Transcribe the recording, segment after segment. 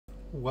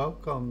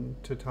Welcome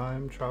to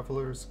Time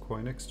Traveler's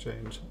Coin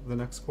Exchange. The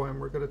next coin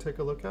we're going to take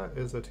a look at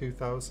is a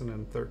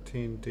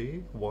 2013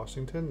 D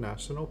Washington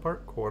National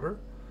Park quarter.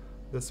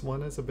 This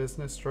one is a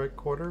business strike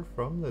quarter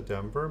from the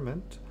Denver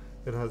Mint.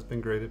 It has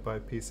been graded by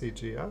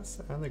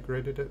PCGS and they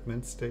graded it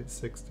Mint State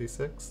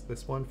 66.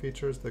 This one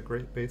features the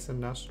Great Basin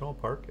National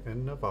Park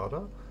in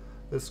Nevada.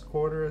 This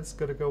quarter is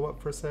going to go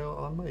up for sale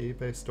on my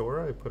eBay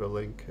store. I put a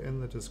link in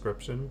the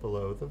description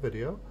below the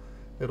video.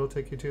 It'll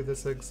take you to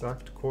this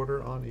exact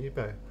quarter on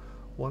eBay.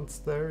 Once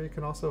there, you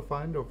can also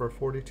find over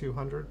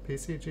 4,200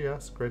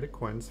 PCGS graded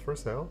coins for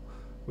sale.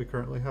 We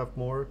currently have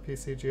more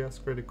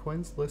PCGS graded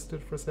coins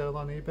listed for sale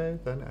on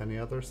eBay than any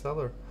other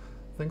seller.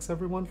 Thanks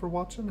everyone for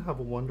watching, have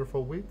a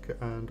wonderful week,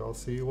 and I'll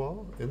see you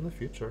all in the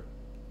future.